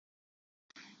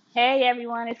Hey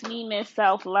everyone, it's me, Miss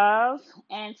Self Love,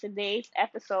 and today's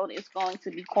episode is going to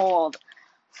be called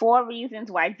Four Reasons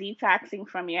Why Detoxing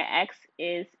from Your Ex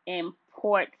is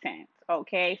Important.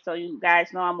 Okay, so you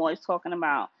guys know I'm always talking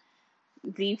about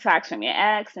detox from your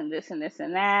ex and this and this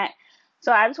and that.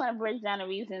 So I just want to break down the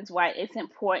reasons why it's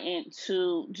important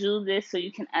to do this so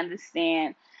you can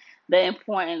understand the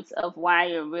importance of why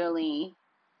you're really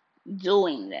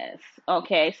doing this.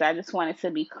 Okay, so I just wanted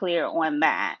to be clear on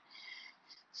that.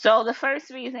 So the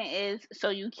first reason is so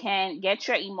you can get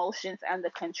your emotions under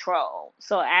control.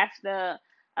 So after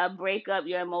a breakup,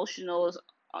 your emotions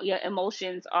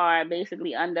are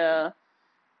basically under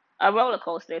a roller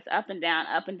coaster. It's up and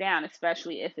down,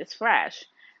 especially if it's fresh.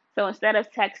 So instead of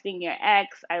texting your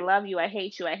ex, I love you, I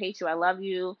hate you, I hate you, I love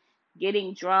you,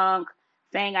 getting drunk,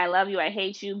 saying I love you, I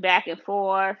hate you, back and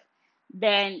forth,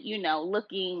 then,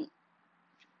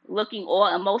 looking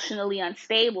all emotionally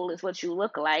unstable is what you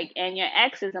look like, and your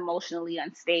ex is emotionally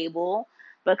unstable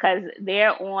because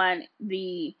they're on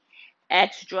the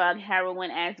ex drug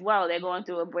heroin as well. They're going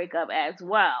through a breakup as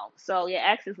well. So your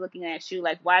ex is looking at you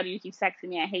like, why do you keep texting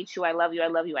me? I hate you, I love you, I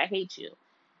love you, I hate you.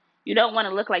 You don't want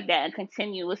to look like that and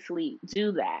continuously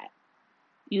do that.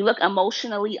 You look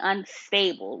emotionally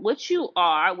unstable, which you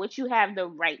are, which you have the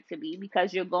right to be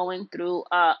because you're going through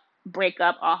a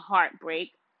breakup, a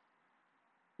heartbreak,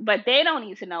 but they don't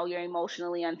need to know you're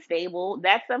emotionally unstable.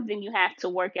 That's something you have to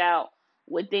work out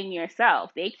within yourself.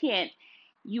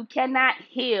 You cannot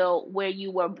heal where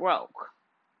you were broke.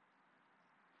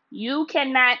 You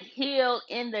cannot heal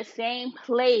in the same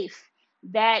place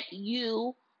that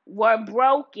you were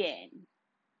broken.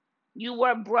 You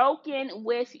were broken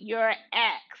with your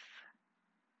ex.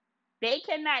 They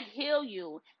cannot heal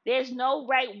you. There's no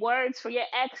right words for your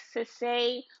ex to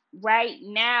say right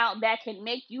now that can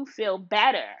make you feel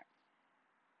better.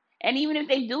 And even if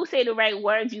they do say the right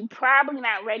words, you're probably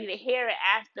not ready to hear it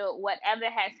after whatever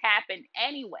has happened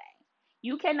anyway.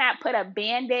 You cannot put a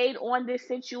band aid on this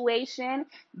situation.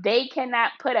 They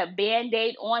cannot put a band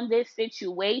aid on this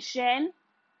situation.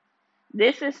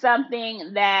 This is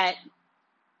something that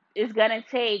is going to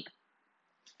take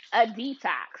a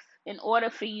detox in order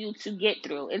for you to get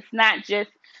through. It's not just,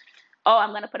 oh,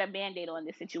 I'm going to put a band aid on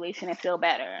this situation and feel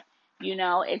better.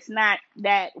 It's not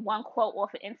that one quote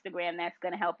off of Instagram that's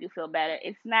going to help you feel better.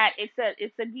 It's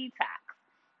a detox.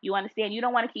 You understand? You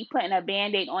don't want to keep putting a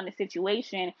band aid on the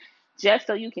situation just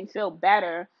so you can feel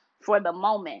better for the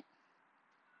moment.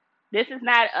 This is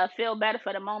not a feel better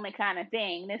for the moment kind of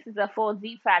thing. This is a full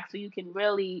detox so you can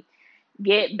really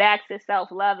get back to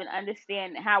self love and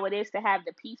understand how it is to have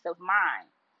the peace of mind.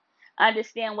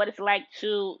 Understand what it's like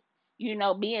to,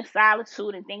 be in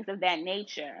solitude and things of that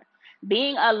nature.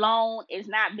 Being alone is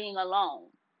not being alone.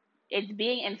 It's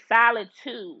being in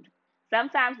solitude.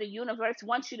 Sometimes the universe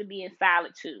wants you to be in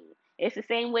solitude. It's the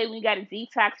same way when you got to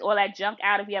detox all that junk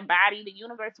out of your body. The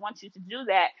universe wants you to do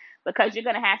that because you're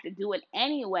going to have to do it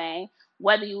anyway,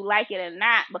 whether you like it or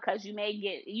not, because you may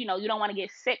get, you don't want to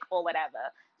get sick or whatever.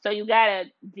 So you got to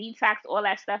detox all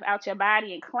that stuff out your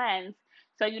body and cleanse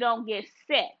so you don't get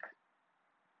sick.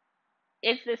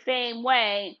 It's the same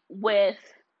way with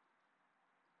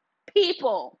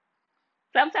people.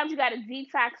 Sometimes you got to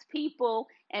detox people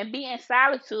and be in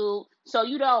solitude so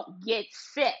you don't get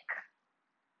sick.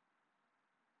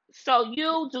 So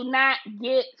you do not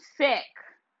get sick.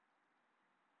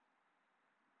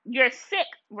 You're sick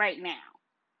right now.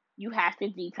 You have to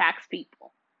detox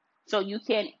people so you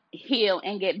can heal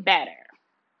and get better.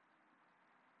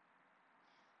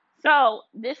 So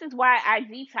this is why I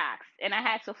detoxed and I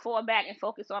had to fall back and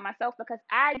focus on myself because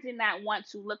I did not want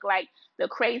to look like the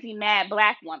crazy mad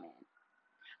black woman.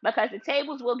 Because the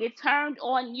tables will get turned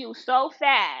on you so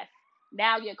fast.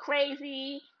 Now you're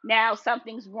crazy. Now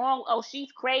something's wrong. Oh,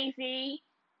 she's crazy.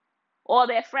 All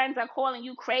their friends are calling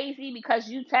you crazy because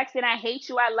you texted, I hate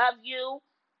you, I love you.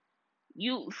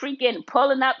 You freaking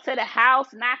pulling up to the house,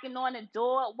 knocking on the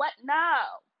door. What? No.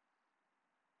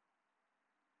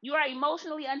 You are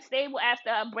emotionally unstable after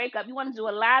a breakup. You want to do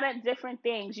a lot of different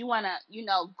things. You want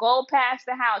to, go past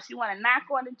the house. You want to knock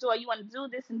on the door. You want to do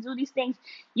this and do these things.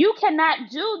 You cannot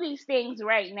do these things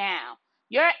right now.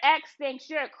 Your ex thinks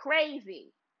you're crazy.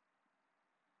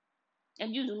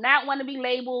 And you do not want to be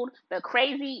labeled the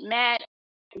crazy, mad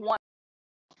one.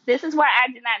 This is why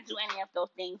I did not do any of those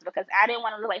things because I didn't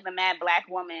want to look like the mad black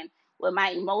woman with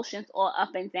my emotions all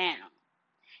up and down.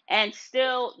 And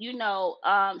still,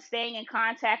 staying in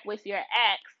contact with your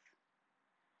ex,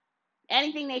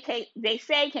 anything they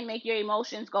say can make your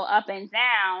emotions go up and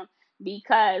down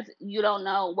because you don't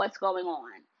know what's going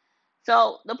on.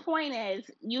 So the point is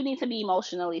you need to be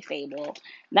emotionally stable.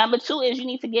 Number two is you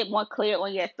need to get more clear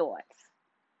on your thoughts.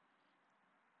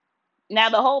 Now,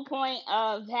 the whole point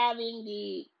of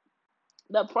having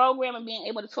the program and being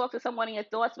able to talk to someone in your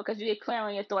thoughts, because you get clear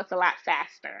on your thoughts a lot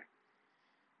faster.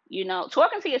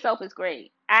 Talking to yourself is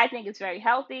great. I think it's very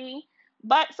healthy,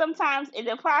 but sometimes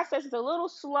the process is a little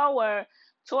slower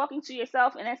talking to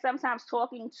yourself, and then sometimes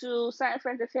talking to certain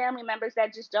friends and family members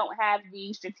that just don't have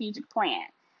the strategic plan.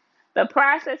 The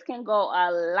process can go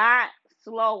a lot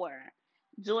slower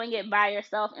doing it by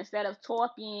yourself instead of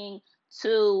talking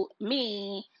to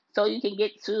me, so you can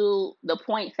get to the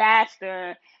point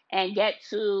faster and get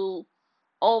to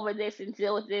over this and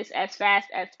deal with this as fast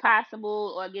as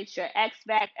possible, or get your ex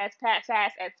back as fast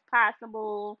as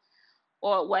possible,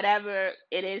 or whatever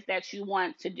it is that you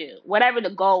want to do, whatever the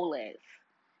goal is.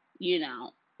 You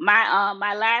know,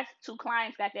 my last two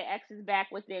clients got their exes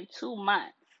back within 2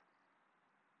 months.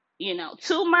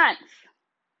 2 months.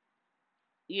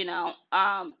 You know,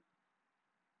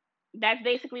 that's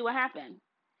basically what happened.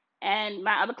 And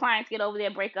my other clients get over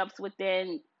their breakups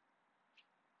within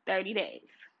 30 days.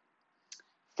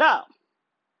 So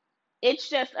it's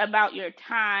just about your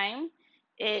time.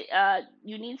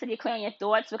 You need to get clear on your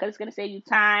thoughts, because it's going to save you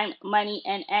time, money,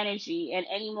 and energy, and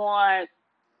any more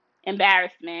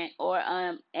embarrassment, or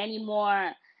any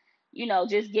more,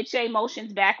 just get your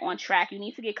emotions back on track. You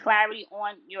need to get clarity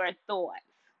on your thoughts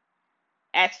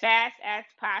as fast as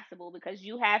possible, because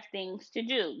you have things to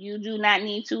do. You do not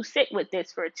need to sit with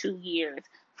this for 2 years,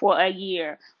 for a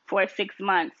year, for 6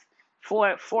 months,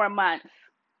 for 4 months.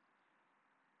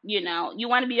 You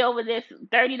want to be over this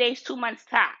 30 days, 2 months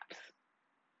tops.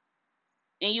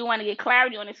 And you want to get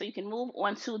clarity on it so you can move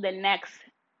on to the next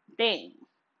thing.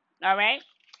 All right?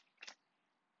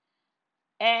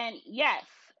 And yes,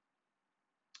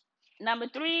 number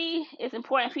 3, it's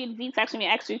important for you to detox from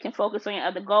your ex so you can focus on your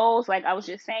other goals. Like I was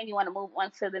just saying, you want to move on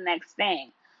to the next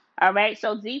thing. All right?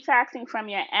 So detoxing from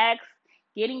your ex,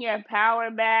 getting your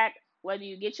power back, whether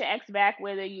you get your ex back,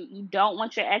 whether you don't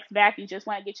want your ex back, you just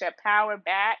want to get your power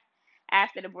back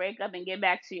after the breakup and get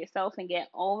back to yourself and get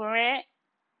over it.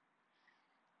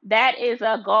 That is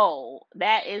a goal.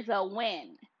 That is a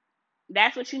win.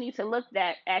 That's what you need to look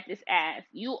at this as.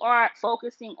 You are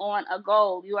focusing on a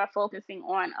goal. You are focusing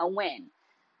on a win.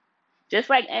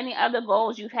 Just like any other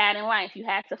goals you've had in life, you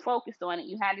had to focus on it.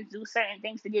 You had to do certain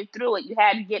things to get through it. You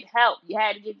had to get help. You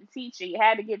had to get the teacher. You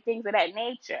had to get things of that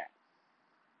nature.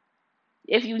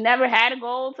 If you never had a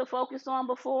goal to focus on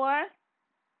before,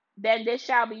 then this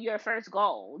shall be your first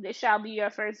goal. This shall be your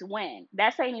first win.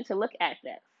 That's how you need to look at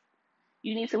this.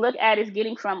 You need to look at is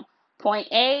getting from point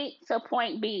A to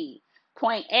point B.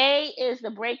 Point A is the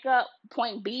breakup.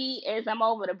 Point B is I'm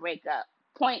over the breakup.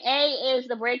 Point A is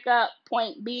the breakup.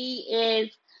 Point B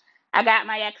is I got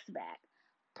my ex back.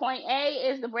 Point A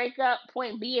is the breakup.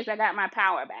 Point B is I got my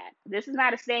power back. This is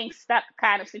not a staying stuck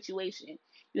kind of situation.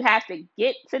 You have to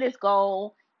get to this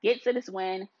goal, get to this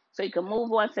win, so you can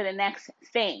move on to the next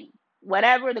thing.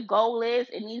 Whatever the goal is,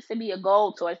 it needs to be a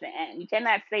goal towards the end. You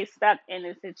cannot stay stuck in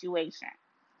this situation.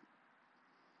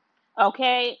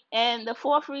 Okay? And the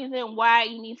 4th reason why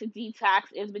you need to detox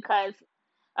is because,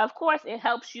 of course, it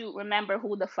helps you remember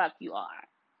who the fuck you are.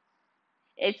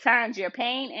 It turns your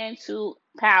pain into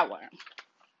power.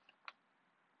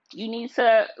 You need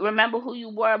to remember who you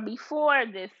were before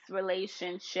this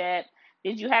relationship.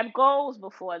 Did you have goals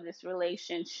before this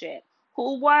relationship?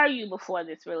 Who were you before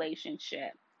this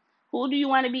relationship? Who do you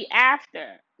want to be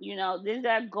after? These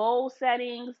are goal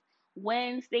settings,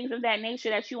 wins, things of that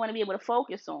nature that you want to be able to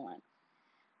focus on.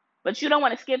 But you don't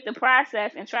want to skip the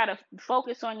process and try to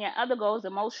focus on your other goals,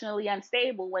 emotionally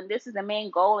unstable, when this is the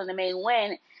main goal and the main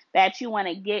win that you want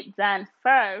to get done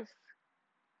first.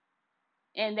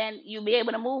 And then you'll be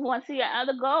able to move on to your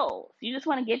other goals. You just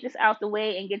want to get this out the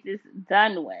way and get this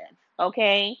done with.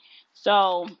 Okay?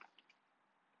 So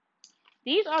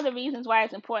these are the reasons why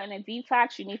it's important to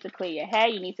detox. You need to clear your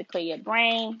head. You need to clear your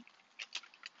brain.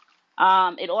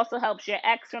 It also helps your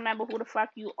ex remember who the fuck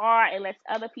you are. It lets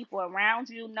other people around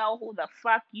you know who the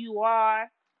fuck you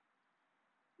are.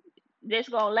 This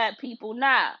gonna let people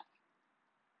know.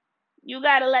 You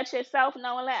gotta let yourself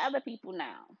know and let other people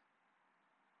know.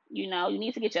 You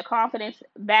need to get your confidence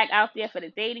back out there for the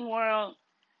dating world.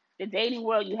 The dating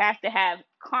world, you have to have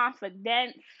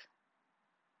confidence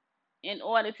in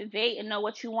order to date and know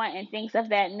what you want and things of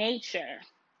that nature.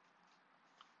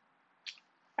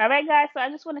 All right, guys, so I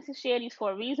just wanted to share these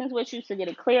 4 reasons with you to get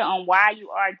it clear on why you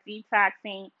are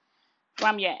detoxing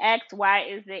from your ex. Why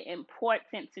is it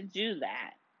important to do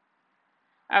that?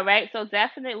 All right, so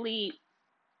definitely,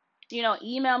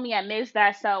 email me at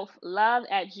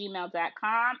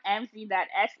ms.selflove@gmail.com,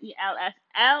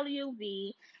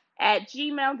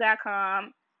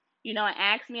 mz.selflove@gmail.com.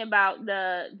 ask me about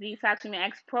the Detoxing Your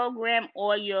Ex program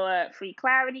or your free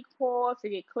clarity call to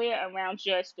get clear around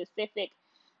your specific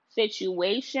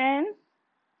situation.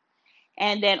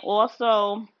 And then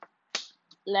also,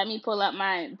 let me pull up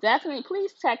mine. Definitely,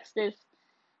 please text this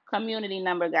community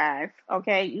number, guys.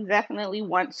 Okay, you definitely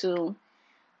want to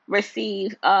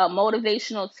receive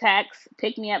motivational text,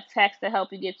 pick me up text to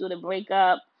help you get through the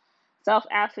breakup, self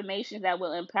affirmations that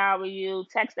will empower you,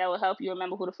 text that will help you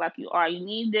remember who the fuck you are. You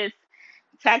need this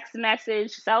text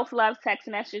message, self love text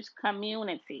message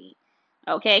community.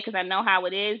 Okay, because I know how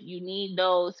it is. You need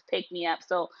those pick me up.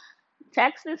 So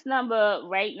text this number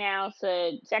right now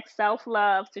to text self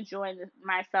love to join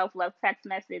my self love text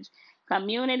message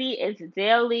community. It's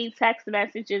daily text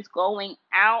messages going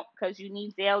out because you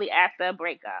need daily after a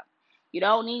breakup. You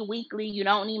don't need weekly, you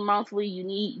don't need monthly, you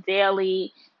need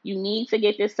daily. You need to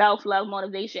get this self love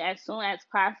motivation as soon as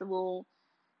possible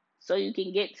so you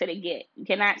can get to the get. You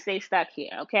cannot stay stuck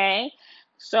here, okay?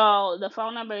 So the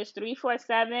phone number is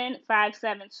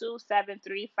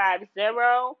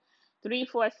 347-572-7350.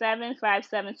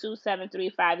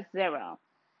 347-572-7350.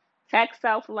 Text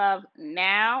self-love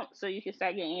now so you can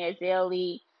start getting your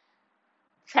daily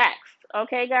text.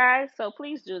 Okay, guys? So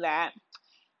please do that.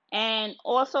 And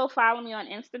also follow me on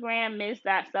Instagram,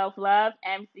 ms.selflove,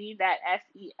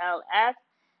 mz.selfluv,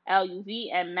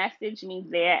 and message me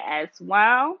there as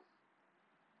well.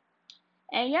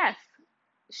 And yes,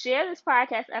 share this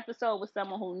podcast episode with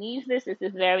someone who needs this. This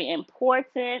is very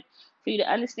important for you to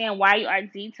understand why you are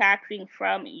detoxing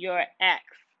from your ex.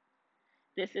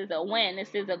 This is a win.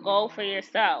 This is a goal for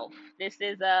yourself. This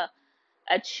is a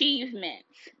achievement.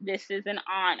 This is an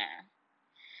honor.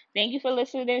 Thank you for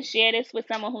listening. Share this with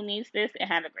someone who needs this, and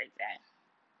have a great day.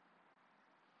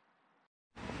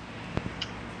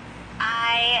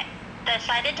 I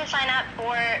decided to sign up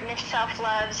for Miss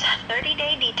Self-Love's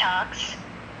 30-day detox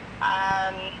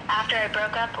after I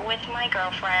broke up with my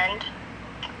girlfriend.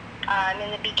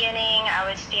 In the beginning, I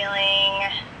was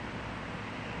feeling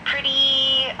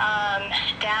pretty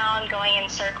down, going in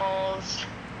circles,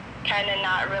 kind of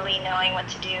not really knowing what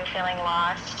to do, feeling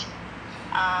lost.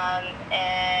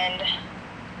 And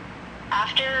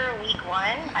after week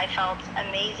 1, I felt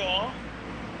amazing.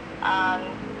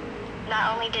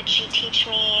 Not only did she teach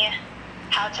me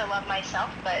how to love myself,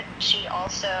 but she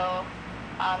also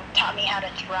taught me how to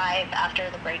thrive after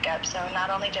the breakup. So not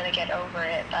only did I get over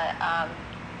it, but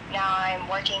now I'm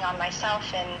working on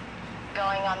myself and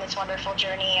going on this wonderful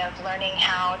journey of learning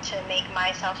how to make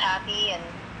myself happy and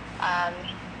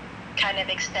kind of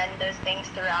extend those things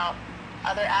throughout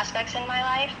other aspects in my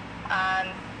life.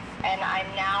 And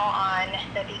I'm now on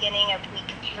the beginning of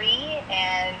week 3,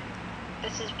 and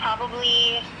this is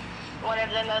probably one of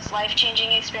the most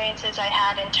life-changing experiences I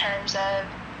had in terms of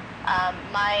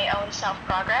my own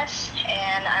self-progress,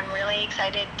 and I'm really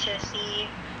excited to see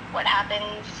what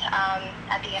happens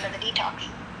at the end of the detox.